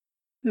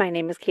My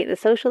name is Kate the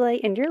Socialite,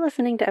 and you're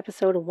listening to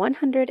episode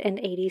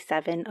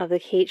 187 of The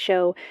Kate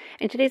Show.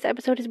 And today's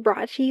episode is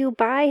brought to you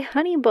by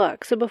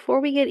HoneyBook. So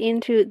before we get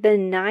into the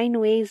 9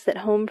 ways that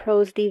home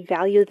pros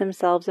devalue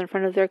themselves in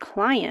front of their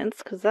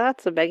clients, because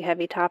that's a big,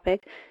 heavy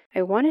topic,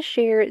 I want to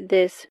share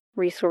this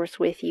resource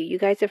with you. You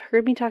guys have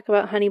heard me talk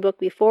about HoneyBook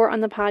before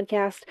on the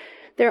podcast.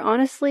 They're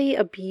honestly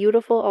a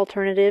beautiful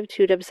alternative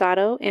to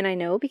Devalue, and I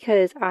know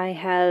because I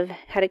have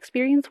had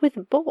experience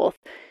with both.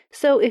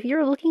 So if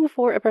you're looking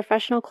for a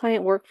professional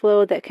client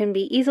workflow that can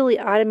be easily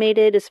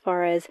automated as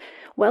far as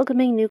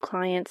welcoming new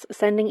clients,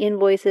 sending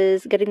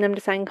invoices, getting them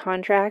to sign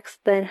contracts,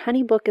 then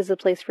HoneyBook is the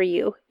place for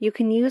you. You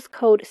can use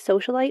code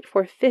SOCIALITE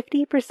for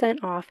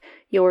 50% off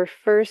your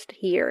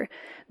first year.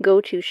 Go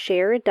to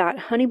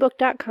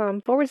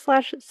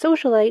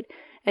share.honeybook.com/socialite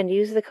and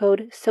use the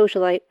code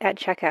SOCIALITE at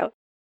checkout.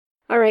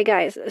 All right,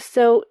 guys,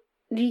 so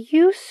do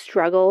you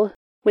struggle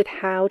with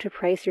how to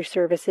price your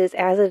services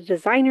as a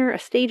designer, a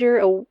stager,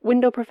 a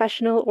window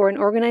professional, or an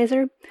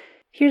organizer?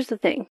 Here's the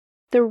thing.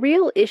 The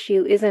real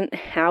issue isn't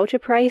how to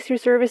price your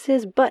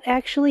services, but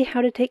actually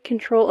how to take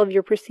control of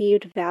your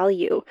perceived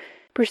value.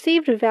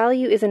 Perceived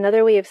value is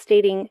another way of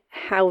stating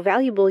how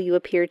valuable you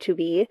appear to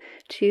be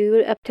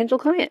to a potential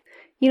client.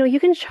 You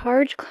can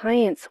charge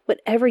clients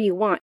whatever you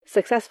want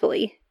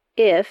successfully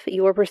if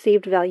your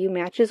perceived value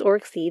matches or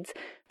exceeds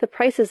the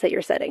prices that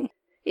you're setting.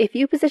 If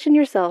you position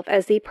yourself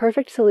as the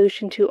perfect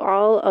solution to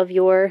all of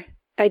your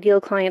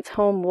ideal clients'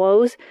 home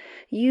woes,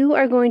 you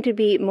are going to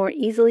be more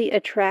easily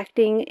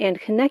attracting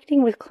and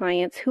connecting with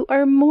clients who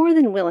are more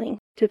than willing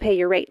to pay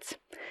your rates.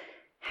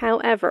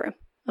 However,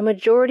 a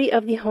majority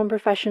of the home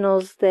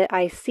professionals that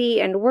I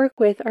see and work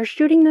with are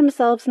shooting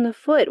themselves in the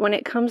foot when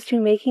it comes to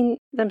making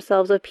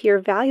themselves appear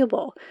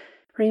valuable.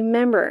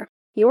 Remember,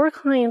 your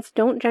clients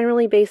don't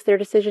generally base their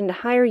decision to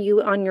hire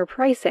you on your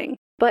pricing,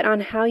 but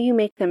on how you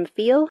make them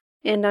feel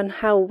and on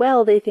how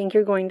well they think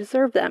you're going to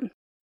serve them.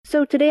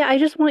 So today I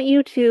just want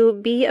you to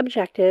be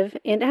objective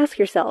and ask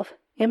yourself,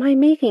 am I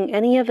making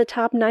any of the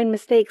top 9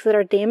 mistakes that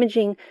are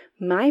damaging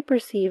my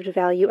perceived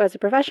value as a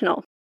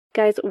professional?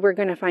 Guys, we're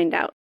going to find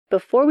out.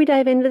 Before we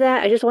dive into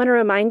that, I just want to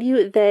remind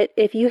you that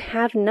if you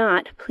have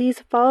not,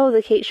 please follow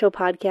the Kate Show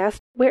podcast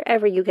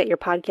wherever you get your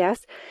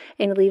podcasts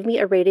and leave me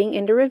a rating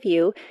and a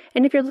review.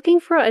 And if you're looking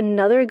for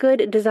another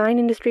good design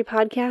industry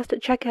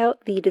podcast, check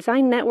out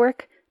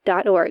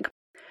thedesignNetwork.org.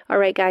 All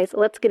right, guys,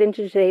 let's get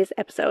into today's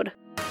episode.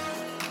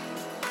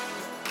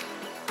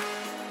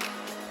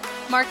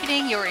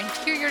 Marketing your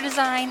interior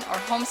design or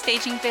home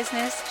staging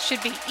business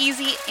should be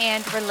easy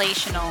and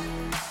relational.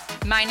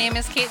 My name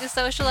is Kate the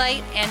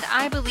Socialite, and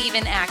I believe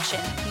in action,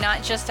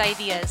 not just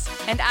ideas.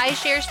 And I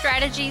share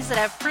strategies that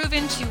have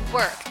proven to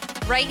work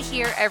right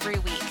here every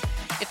week.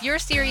 If you're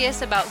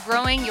serious about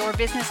growing your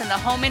business in the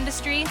home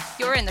industry,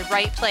 you're in the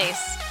right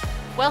place.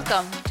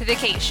 Welcome to The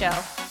Kate Show.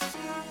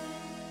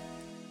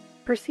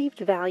 Perceived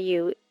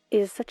value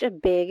is such a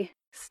big,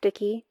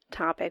 sticky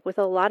topic with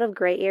a lot of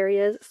gray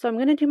areas, so I'm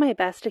going to do my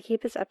best to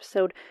keep this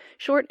episode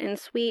short and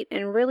sweet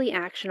and really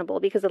actionable,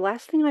 because the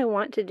last thing I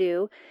want to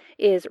do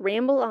is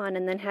ramble on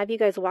and then have you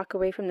guys walk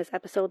away from this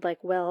episode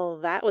like, well,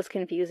 that was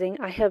confusing.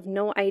 I have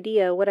no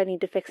idea what I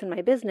need to fix in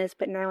my business,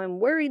 but now I'm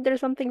worried there's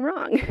something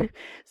wrong.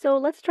 So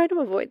let's try to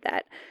avoid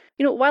that.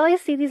 While I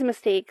see these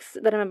mistakes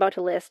that I'm about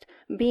to list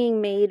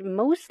being made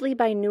mostly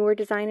by newer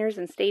designers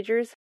and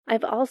stagers,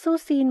 I've also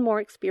seen more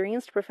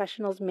experienced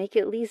professionals make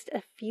at least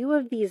a few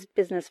of these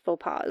business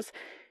faux pas.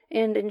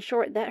 And in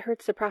short, that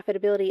hurts the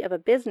profitability of a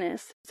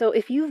business. So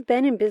if you've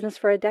been in business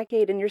for a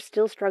decade and you're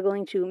still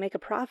struggling to make a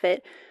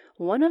profit,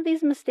 one of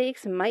these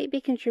mistakes might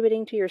be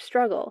contributing to your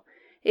struggle.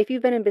 If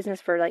you've been in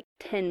business for like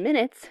 10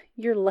 minutes,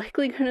 you're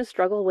likely going to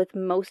struggle with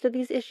most of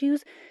these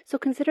issues. So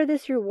consider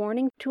this your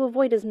warning to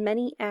avoid as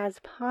many as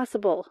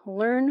possible.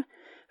 Learn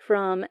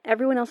from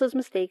everyone else's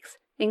mistakes,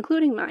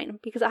 including mine,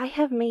 because I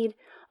have made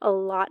a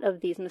lot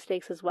of these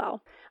mistakes as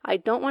well. I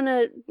don't want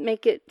to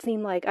make it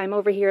seem like I'm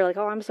over here like,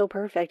 oh, I'm so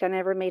perfect, I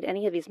never made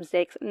any of these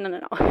mistakes. No.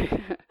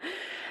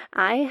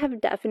 I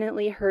have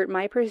definitely hurt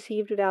my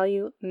perceived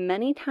value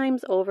many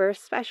times over,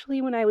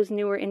 especially when I was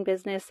newer in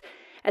business.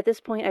 At this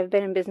point, I've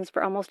been in business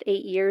for almost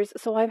 8 years,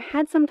 so I've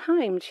had some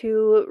time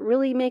to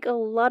really make a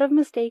lot of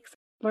mistakes,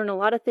 learn a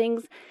lot of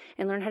things,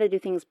 and learn how to do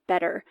things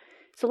better.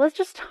 So let's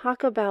just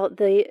talk about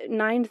the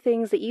 9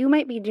 things that you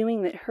might be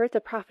doing that hurt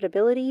the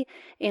profitability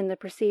and the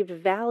perceived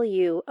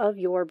value of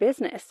your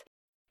business.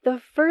 The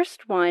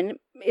first one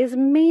is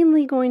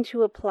mainly going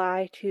to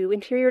apply to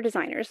interior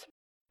designers,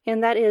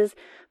 and that is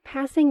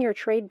passing your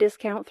trade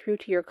discount through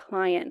to your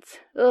clients.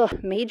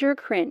 Major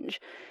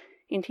cringe.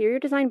 Interior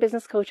design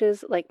business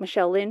coaches like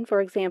Michelle Lynn,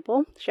 for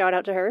example, shout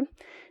out to her,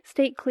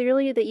 state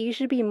clearly that you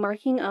should be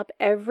marking up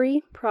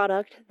every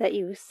product that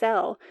you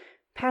sell.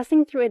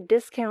 Passing through a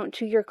discount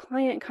to your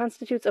client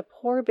constitutes a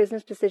poor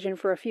business decision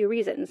for a few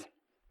reasons.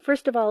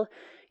 First of all,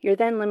 you're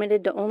then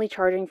limited to only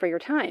charging for your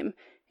time,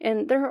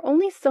 and there are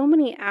only so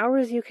many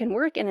hours you can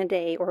work in a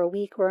day or a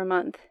week or a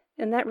month,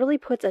 and that really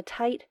puts a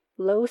tight,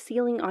 low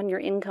ceiling on your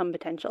income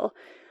potential.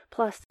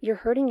 Plus, you're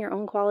hurting your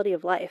own quality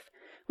of life.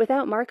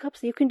 Without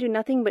markups, you can do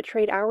nothing but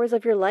trade hours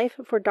of your life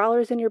for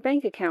dollars in your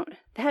bank account.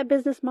 That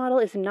business model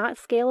is not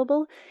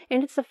scalable,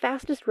 and it's the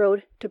fastest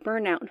road to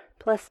burnout.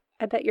 Plus,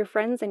 I bet your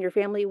friends and your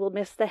family will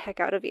miss the heck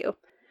out of you.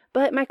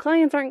 But my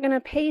clients aren't going to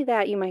pay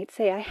that, you might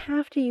say. I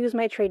have to use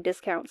my trade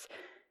discounts.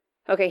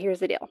 Okay, here's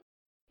the deal.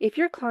 If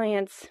your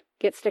clients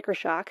get sticker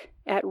shock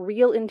at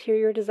real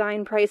interior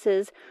design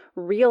prices,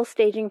 real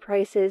staging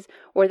prices,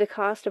 or the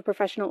cost of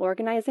professional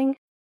organizing,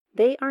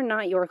 they are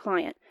not your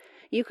client.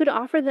 You could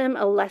offer them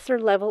a lesser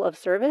level of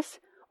service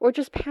or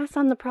just pass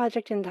on the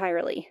project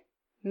entirely.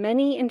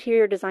 Many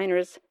interior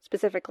designers,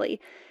 specifically,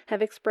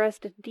 have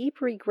expressed deep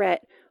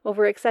regret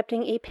over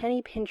accepting a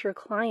penny pincher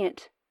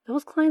client.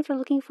 Those clients are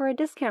looking for a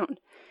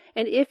discount.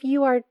 And if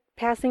you are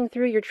passing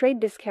through your trade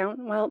discount,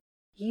 well,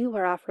 you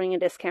are offering a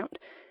discount.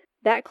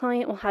 That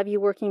client will have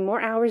you working more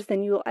hours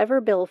than you will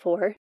ever bill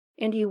for,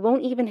 and you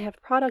won't even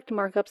have product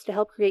markups to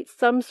help create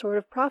some sort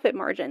of profit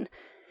margin.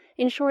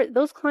 In short,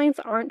 those clients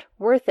aren't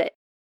worth it.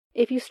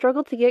 If you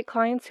struggle to get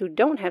clients who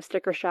don't have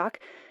sticker shock,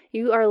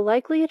 you are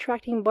likely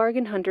attracting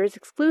bargain hunters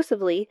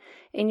exclusively,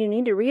 and you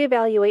need to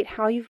reevaluate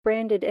how you've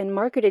branded and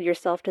marketed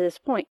yourself to this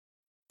point.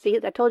 See,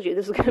 I told you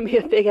this is going to be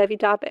a big, heavy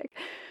topic.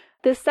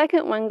 The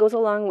second one goes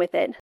along with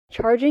it,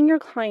 charging your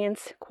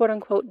clients,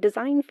 quote-unquote,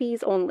 design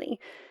fees only.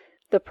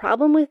 The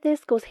problem with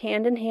this goes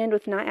hand in hand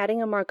with not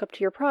adding a markup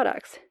to your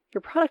products.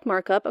 Your product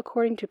markup,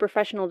 according to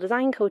professional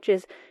design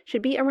coaches,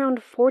 should be around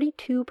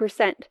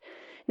 42%.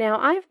 Now,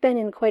 I've been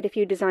in quite a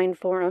few design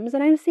forums,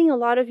 and I'm seeing a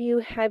lot of you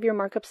have your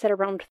markup set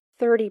around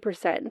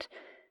 30%.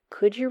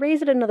 Could you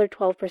raise it another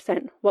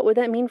 12%? What would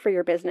that mean for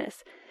your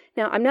business?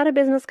 Now, I'm not a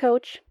business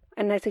coach,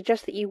 and I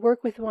suggest that you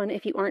work with one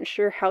if you aren't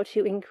sure how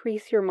to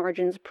increase your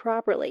margins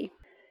properly.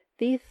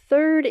 The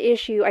third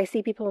issue I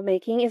see people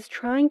making is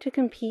trying to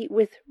compete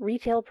with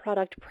retail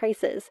product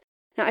prices.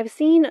 Now, I've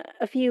seen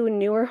a few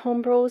newer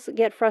home pros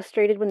get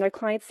frustrated when their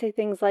clients say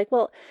things like,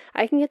 well,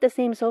 I can get the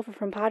same sofa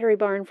from Pottery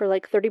Barn for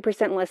like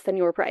 30% less than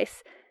your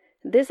price.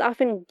 This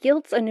often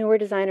guilts a newer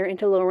designer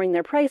into lowering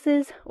their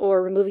prices,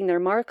 or removing their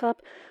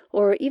markup,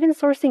 or even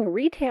sourcing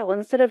retail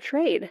instead of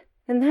trade.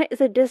 And that is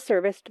a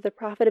disservice to the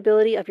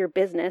profitability of your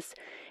business.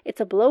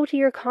 It's a blow to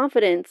your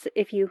confidence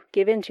if you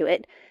give into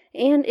it,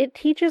 and it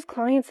teaches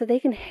clients that they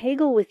can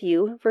haggle with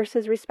you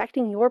versus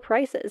respecting your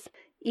prices.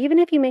 Even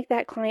if you make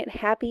that client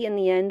happy in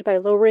the end by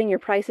lowering your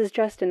prices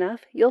just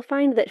enough, you'll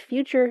find that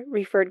future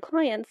referred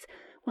clients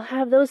will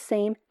have those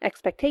same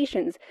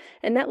expectations,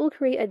 and that will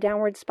create a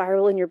downward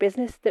spiral in your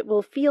business that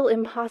will feel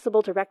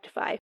impossible to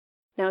rectify.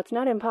 Now, it's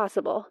not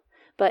impossible,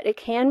 but it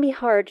can be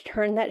hard to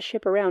turn that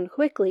ship around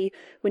quickly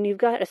when you've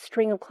got a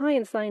string of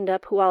clients lined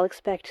up who all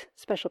expect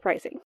special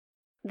pricing.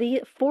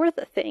 The fourth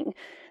thing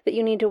that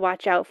you need to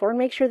watch out for and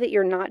make sure that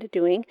you're not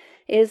doing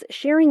is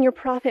sharing your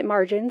profit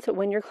margins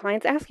when your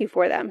clients ask you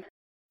for them.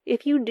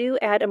 If you do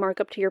add a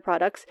markup to your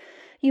products,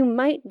 you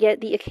might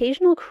get the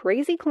occasional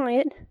crazy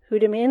client who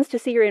demands to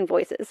see your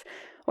invoices.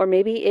 Or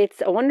maybe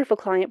it's a wonderful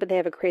client, but they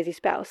have a crazy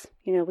spouse.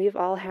 We've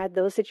all had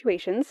those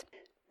situations.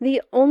 The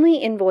only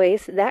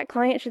invoice that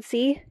client should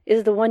see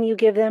is the one you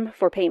give them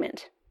for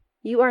payment.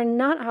 You are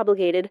not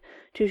obligated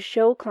to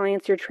show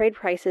clients your trade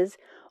prices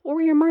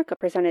or your markup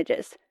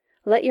percentages.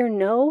 Let your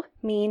no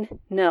mean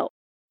no.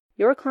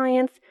 Your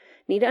clients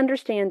need to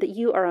understand that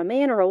you are a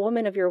man or a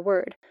woman of your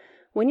word.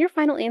 When your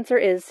final answer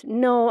is,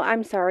 no,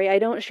 I'm sorry, I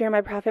don't share my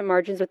profit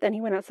margins with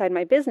anyone outside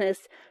my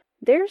business,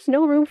 there's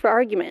no room for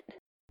argument.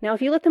 Now,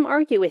 if you let them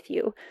argue with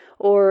you,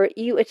 or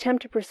you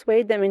attempt to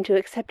persuade them into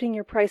accepting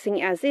your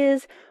pricing as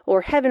is,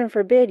 or heaven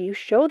forbid you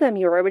show them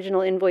your original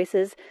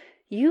invoices,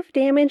 you've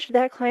damaged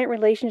that client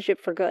relationship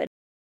for good.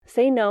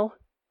 Say no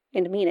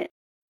and mean it.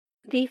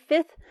 The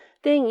fifth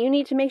thing you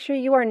need to make sure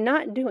you are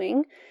not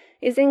doing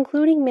is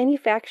including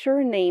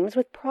manufacturer names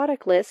with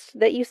product lists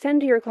that you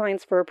send to your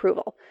clients for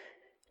approval.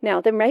 Now,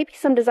 there might be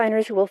some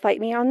designers who will fight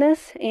me on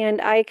this,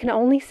 and I can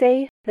only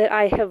say that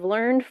I have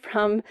learned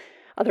from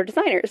other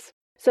designers.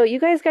 So you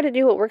guys got to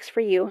do what works for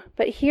you,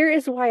 but here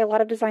is why a lot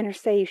of designers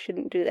say you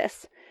shouldn't do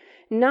this.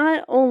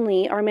 Not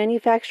only are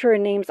manufacturer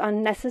names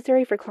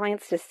unnecessary for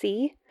clients to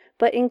see,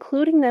 but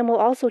including them will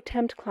also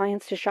tempt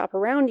clients to shop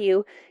around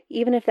you,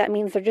 even if that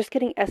means they're just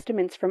getting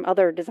estimates from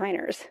other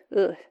designers.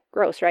 Ugh,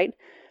 gross, right?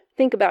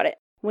 Think about it.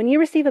 When you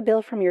receive a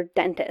bill from your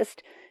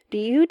dentist, do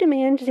you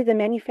demand to see the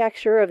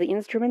manufacturer of the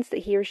instruments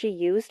that he or she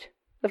used?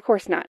 Of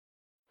course not.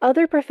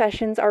 Other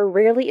professions are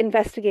rarely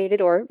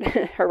investigated or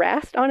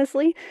harassed,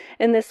 honestly,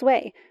 in this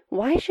way.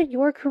 Why should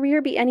your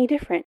career be any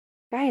different?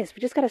 Guys,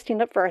 we just got to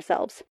stand up for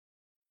ourselves.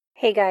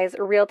 Hey guys,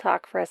 real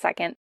talk for a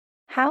second.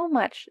 How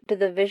much do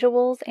the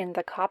visuals and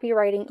the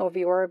copywriting of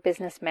your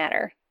business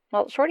matter?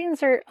 Well, short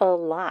answer, a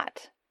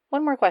lot.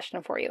 One more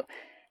question for you.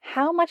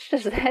 How much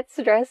does that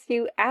stress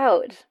you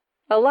out?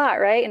 A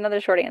lot, right? Another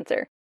short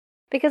answer.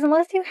 Because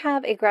unless you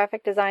have a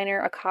graphic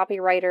designer, a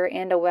copywriter,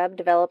 and a web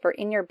developer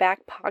in your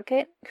back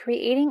pocket,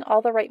 creating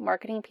all the right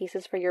marketing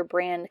pieces for your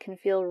brand can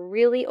feel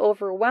really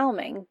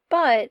overwhelming,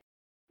 but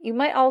you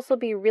might also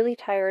be really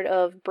tired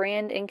of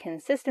brand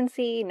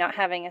inconsistency, not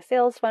having a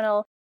sales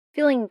funnel,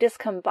 feeling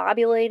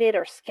discombobulated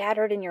or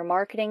scattered in your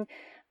marketing.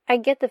 I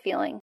get the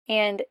feeling,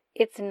 and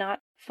it's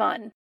not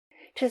fun.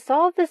 To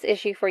solve this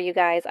issue for you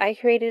guys, I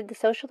created the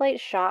Socialite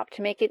Shop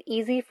to make it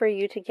easy for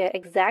you to get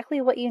exactly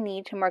what you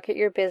need to market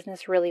your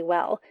business really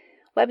well.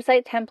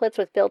 Website templates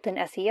with built-in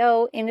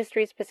SEO,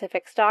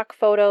 industry-specific stock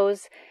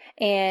photos,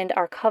 and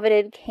our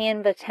coveted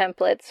Canva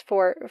templates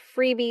for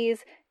freebies,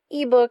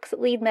 ebooks,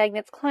 lead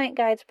magnets, client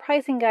guides,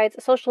 pricing guides,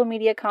 social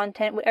media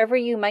content, whatever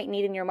you might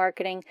need in your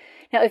marketing.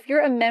 Now, if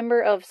you're a member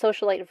of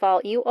Socialite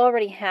Vault, you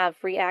already have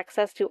free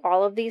access to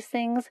all of these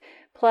things.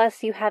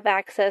 Plus, you have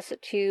access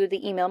to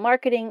the email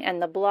marketing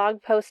and the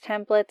blog post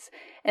templates,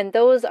 and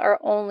those are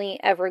only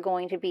ever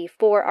going to be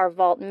for our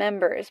Vault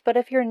members. But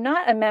if you're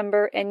not a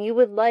member and you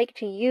would like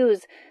to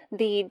use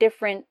the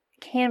different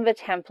Canva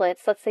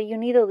templates, let's say you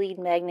need a lead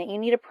magnet, you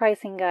need a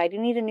pricing guide, you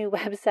need a new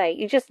website,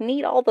 you just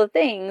need all the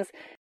things,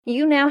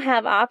 you now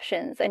have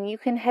options, and you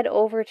can head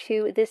over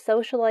to the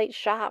Socialite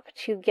Shop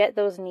to get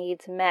those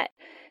needs met.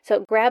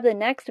 So grab the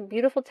next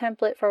beautiful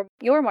template for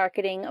your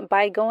marketing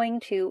by going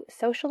to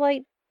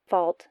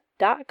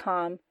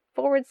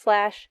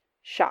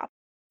socialitevault.com/shop.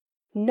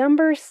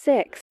 Number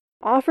 6,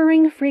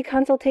 offering free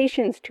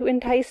consultations to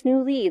entice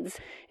new leads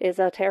is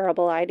a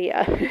terrible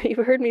idea.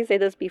 You've heard me say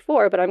this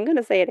before, but I'm going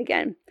to say it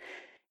again.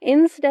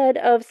 Instead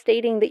of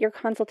stating that your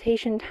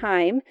consultation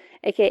time,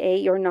 aka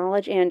your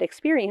knowledge and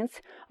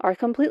experience, are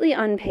completely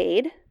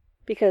unpaid,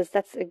 because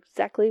that's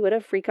exactly what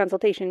a free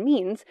consultation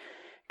means,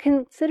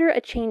 consider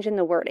a change in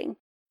the wording.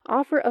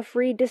 Offer a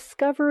free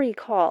discovery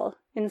call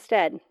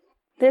instead.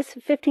 This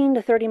 15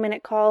 to 30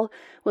 minute call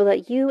will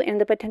let you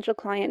and the potential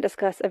client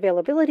discuss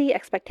availability,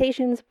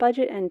 expectations,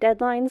 budget, and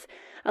deadlines,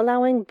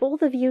 allowing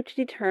both of you to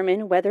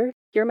determine whether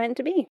you're meant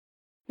to be.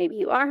 Maybe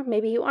you are,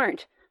 maybe you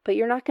aren't, but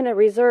you're not going to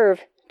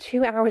reserve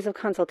 2 hours of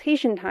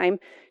consultation time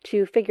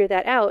to figure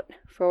that out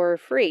for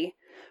free.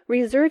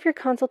 Reserve your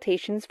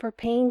consultations for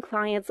paying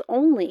clients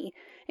only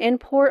and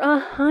pour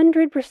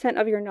 100%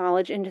 of your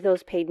knowledge into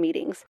those paid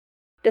meetings.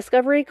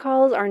 Discovery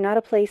calls are not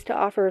a place to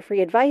offer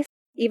free advice,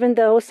 even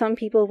though some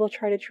people will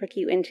try to trick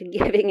you into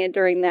giving it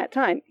during that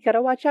time. You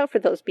gotta watch out for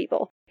those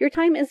people. Your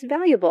time is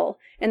valuable,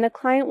 and the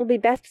client will be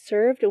best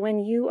served when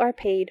you are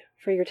paid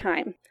for your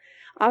time.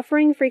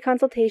 Offering free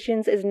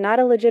consultations is not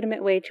a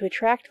legitimate way to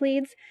attract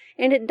leads,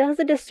 and it does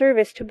a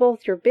disservice to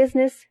both your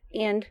business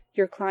and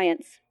your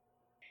clients.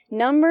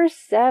 Number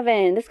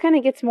 7, this kind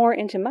of gets more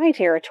into my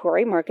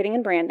territory, marketing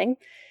and branding.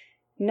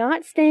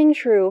 Not staying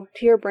true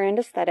to your brand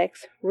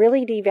aesthetics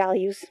really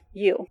devalues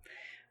you.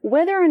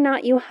 Whether or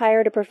not you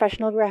hired a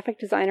professional graphic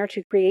designer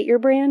to create your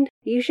brand,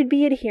 you should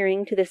be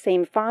adhering to the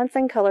same fonts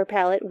and color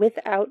palette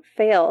without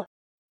fail.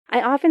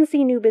 I often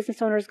see new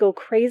business owners go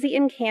crazy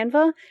in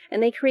Canva,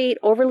 and they create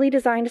overly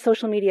designed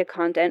social media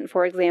content,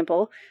 for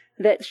example,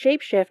 that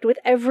shapeshift with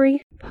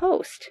every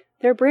post.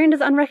 Their brand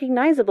is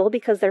unrecognizable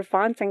because their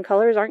fonts and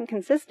colors aren't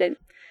consistent.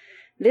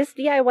 This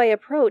DIY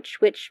approach,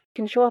 which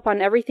can show up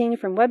on everything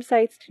from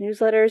websites to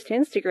newsletters to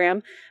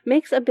Instagram,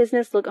 makes a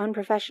business look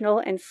unprofessional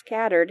and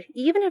scattered,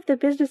 even if the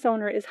business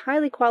owner is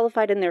highly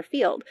qualified in their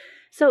field.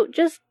 So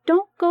just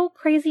don't go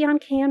crazy on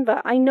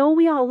Canva. I know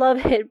we all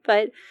love it,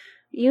 but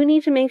you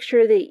need to make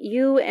sure that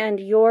you and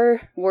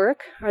your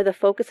work are the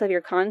focus of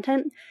your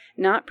content,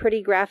 not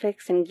pretty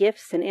graphics and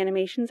GIFs and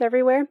animations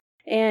everywhere,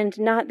 and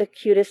not the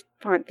cutest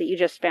font that you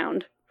just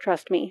found.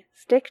 Trust me,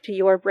 stick to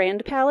your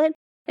brand palette.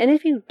 And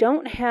if you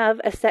don't have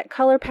a set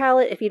color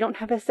palette, if you don't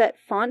have a set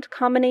font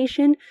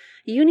combination,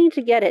 you need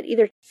to get it.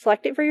 Either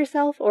select it for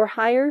yourself or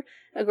hire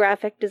a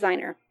graphic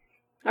designer.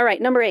 All right,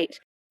 number 8,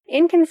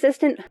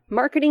 inconsistent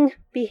marketing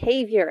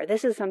behavior.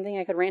 This is something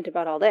I could rant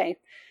about all day.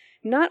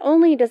 Not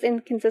only does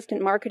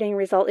inconsistent marketing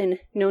result in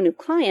no new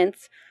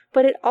clients,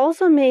 but it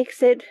also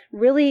makes it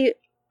really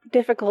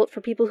difficult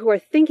for people who are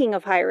thinking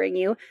of hiring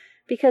you,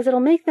 because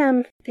it'll make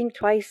them think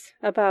twice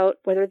about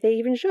whether they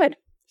even should.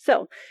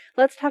 So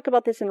let's talk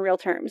about this in real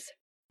terms.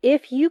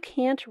 If you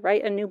can't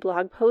write a new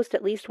blog post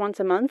at least once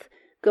a month,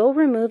 go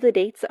remove the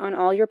dates on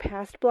all your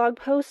past blog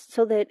posts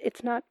so that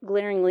it's not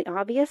glaringly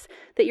obvious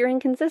that you're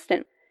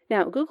inconsistent.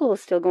 Now, Google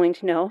is still going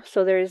to know,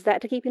 so there's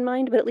that to keep in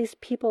mind, but at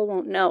least people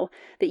won't know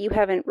that you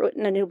haven't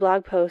written a new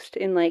blog post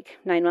in like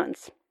 9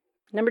 months.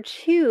 Number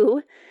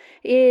 2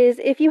 is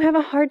if you have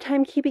a hard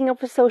time keeping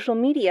up with social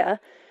media,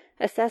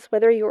 assess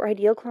whether your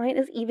ideal client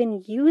is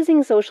even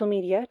using social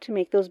media to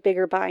make those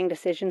bigger buying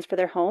decisions for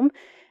their home.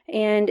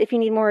 And if you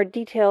need more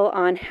detail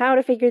on how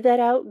to figure that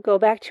out, go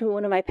back to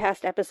one of my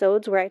past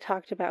episodes where I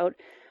talked about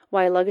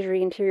why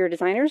luxury interior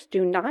designers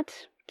do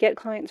not get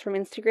clients from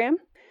Instagram.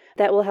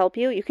 That will help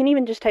you. You can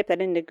even just type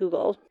that into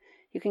Google.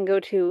 You can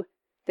go to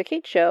The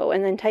Kate Show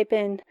and then type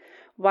in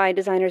why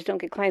designers don't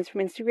get clients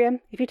from Instagram.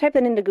 If you type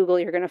that into Google,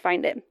 you're going to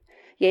find it.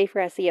 Yay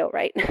for SEO,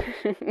 right?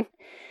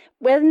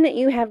 When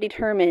you have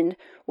determined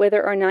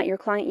whether or not your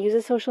client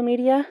uses social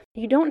media,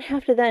 you don't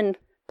have to then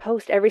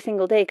post every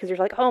single day because you're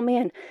like, oh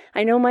man,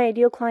 I know my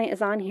ideal client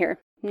is on here.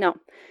 No,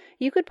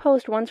 you could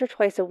post once or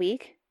twice a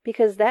week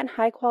because that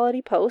high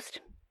quality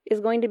post is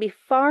going to be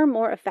far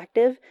more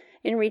effective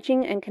in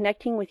reaching and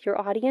connecting with your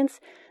audience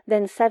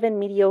than 7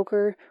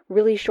 mediocre,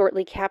 really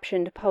shortly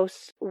captioned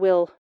posts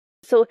will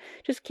So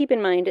just keep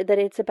in mind that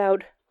it's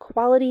about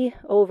quality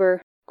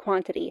over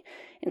quantity.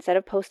 Instead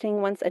of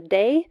posting once a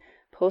day,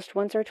 post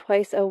once or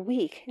twice a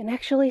week and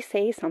actually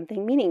say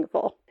something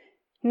meaningful.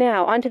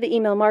 Now, onto the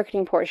email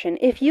marketing portion.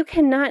 If you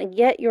cannot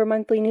get your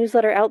monthly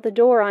newsletter out the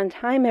door on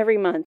time every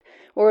month,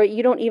 or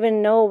you don't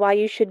even know why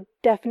you should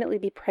definitely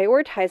be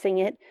prioritizing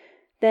it,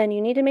 then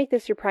you need to make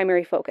this your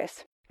primary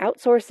focus.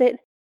 Outsource it,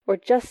 or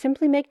just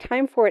simply make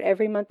time for it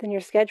every month in your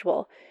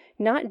schedule.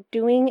 Not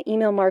doing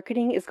email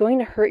marketing is going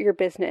to hurt your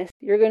business.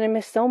 You're going to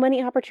miss so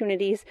many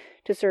opportunities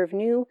to serve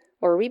new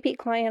or repeat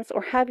clients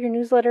or have your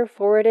newsletter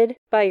forwarded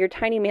by your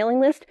tiny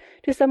mailing list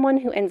to someone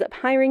who ends up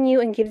hiring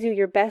you and gives you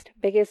your best,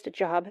 biggest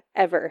job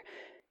ever.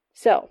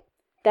 So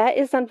that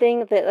is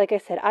something that, like I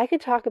said, I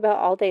could talk about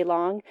all day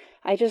long.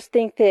 I just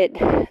think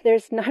that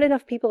there's not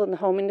enough people in the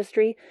home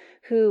industry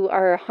who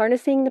are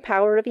harnessing the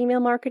power of email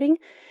marketing.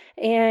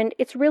 And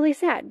it's really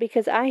sad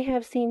because I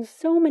have seen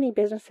so many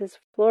businesses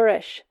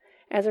flourish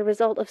as a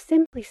result of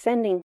simply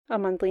sending a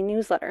monthly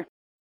newsletter.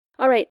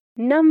 All right,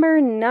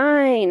 number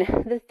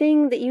 9, the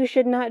thing that you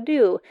should not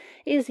do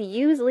is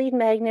use lead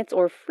magnets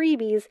or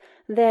freebies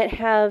that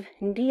have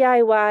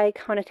DIY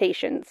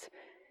connotations.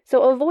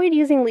 So avoid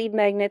using lead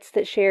magnets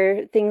that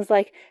share things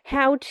like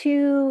how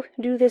to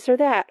do this or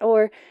that,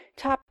 or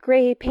top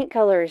gray paint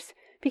colors.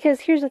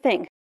 Because here's the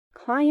thing,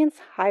 clients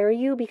hire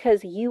you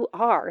because you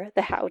are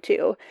the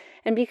how-to,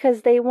 and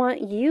because they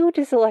want you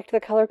to select the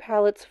color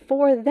palettes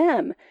for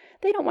them.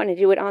 They don't want to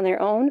do it on their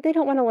own. They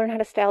don't want to learn how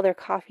to style their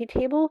coffee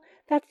table.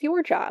 That's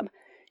your job.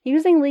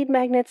 Using lead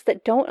magnets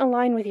that don't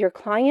align with your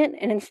client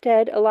and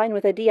instead align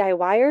with a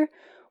DIYer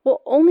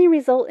will only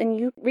result in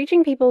you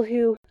reaching people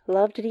who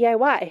love to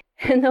DIY.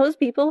 And those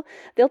people,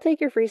 they'll take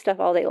your free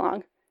stuff all day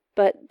long,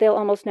 but they'll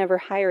almost never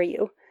hire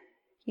you.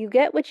 You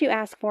get what you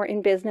ask for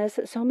in business,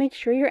 so make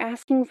sure you're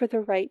asking for the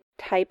right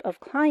type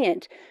of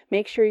client.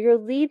 Make sure your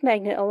lead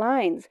magnet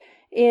aligns.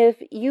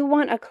 If you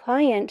want a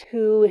client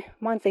who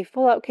wants a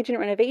full-out kitchen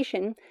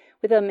renovation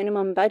with a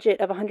minimum budget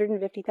of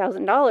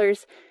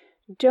 $150,000,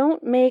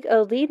 don't make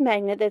a lead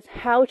magnet that's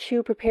how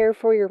to prepare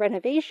for your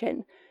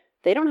renovation.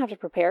 They don't have to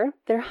prepare.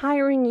 They're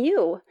hiring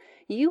you.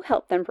 You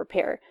help them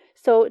prepare.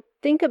 So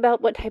think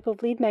about what type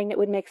of lead magnet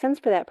would make sense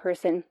for that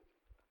person.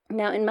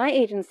 Now, in my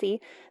agency,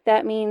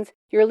 that means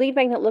your lead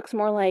magnet looks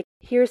more like,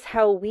 here's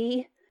how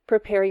we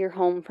prepare your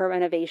home for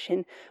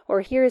renovation,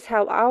 or here's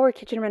how our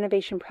kitchen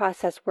renovation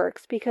process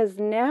works, because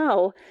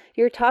now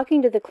you're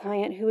talking to the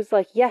client who's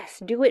like,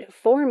 yes, do it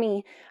for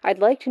me. I'd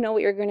like to know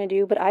what you're going to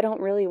do, but I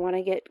don't really want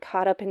to get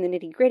caught up in the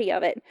nitty-gritty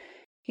of it.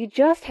 You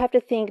just have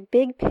to think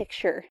big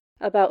picture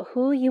about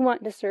who you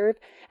want to serve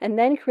and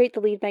then create the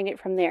lead magnet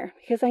from there.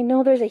 Because I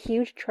know there's a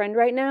huge trend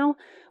right now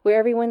where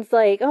everyone's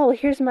like, oh,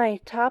 here's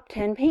my top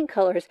 10 paint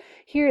colors.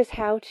 Here's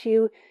how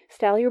to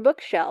style your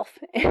bookshelf.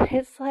 And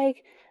it's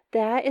like,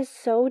 that is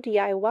so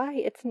DIY.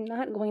 It's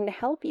not going to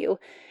help you.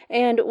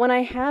 And when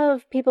I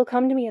have people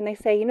come to me and they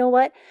say, you know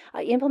what,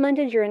 I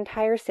implemented your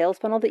entire sales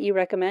funnel that you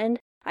recommend.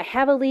 I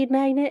have a lead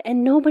magnet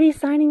and nobody's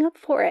signing up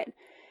for it.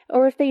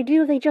 Or if they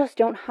do, they just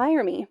don't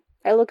hire me.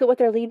 I look at what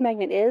their lead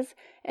magnet is,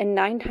 and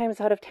 9 times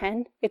out of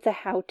 10, it's a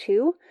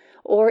how-to,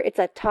 or it's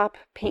a top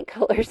paint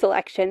color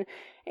selection,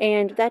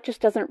 and that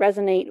just doesn't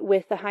resonate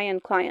with the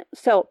high-end client.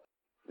 So,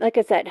 like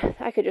I said,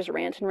 I could just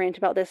rant and rant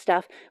about this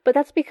stuff, but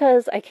that's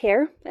because I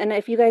care, and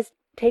if you guys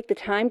take the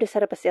time to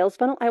set up a sales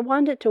funnel, I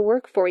want it to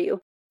work for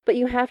you, but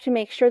you have to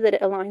make sure that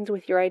it aligns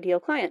with your ideal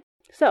client.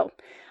 So,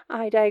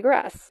 I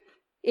digress.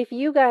 If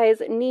you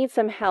guys need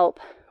some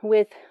help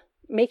with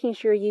making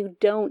sure you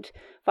don't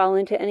fall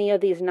into any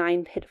of these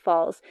 9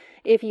 pitfalls,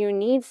 if you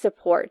need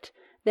support,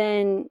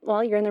 then,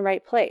 well, you're in the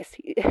right place.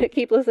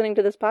 Keep listening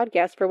to this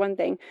podcast for one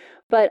thing,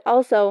 but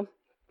also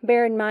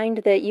bear in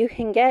mind that you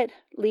can get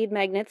lead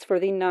magnets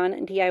for the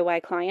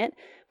non-DIY client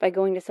by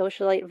going to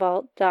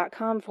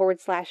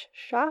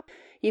socialitevault.com/shop.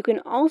 You can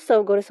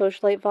also go to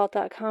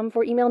socialitevault.com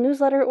for email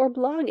newsletter or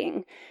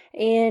blogging.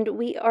 And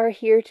we are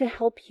here to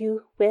help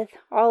you with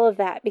all of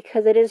that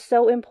because it is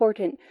so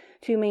important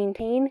to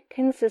maintain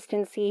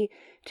consistency,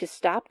 to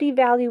stop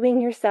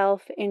devaluing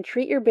yourself, and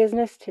treat your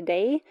business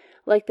today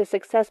like the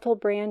successful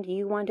brand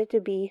you want it to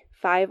be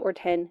 5 or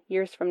 10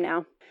 years from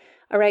now.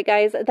 All right,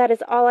 guys, that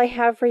is all I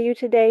have for you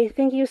today.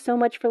 Thank you so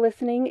much for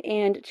listening,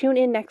 and tune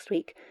in next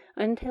week.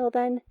 Until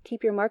then,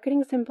 keep your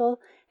marketing simple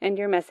and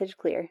your message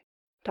clear.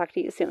 Talk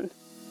to you soon.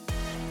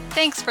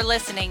 Thanks for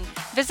listening.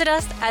 Visit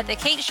us at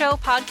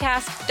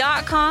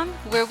thekateshowpodcast.com,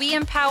 where we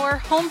empower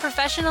home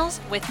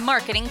professionals with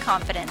marketing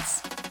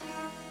confidence.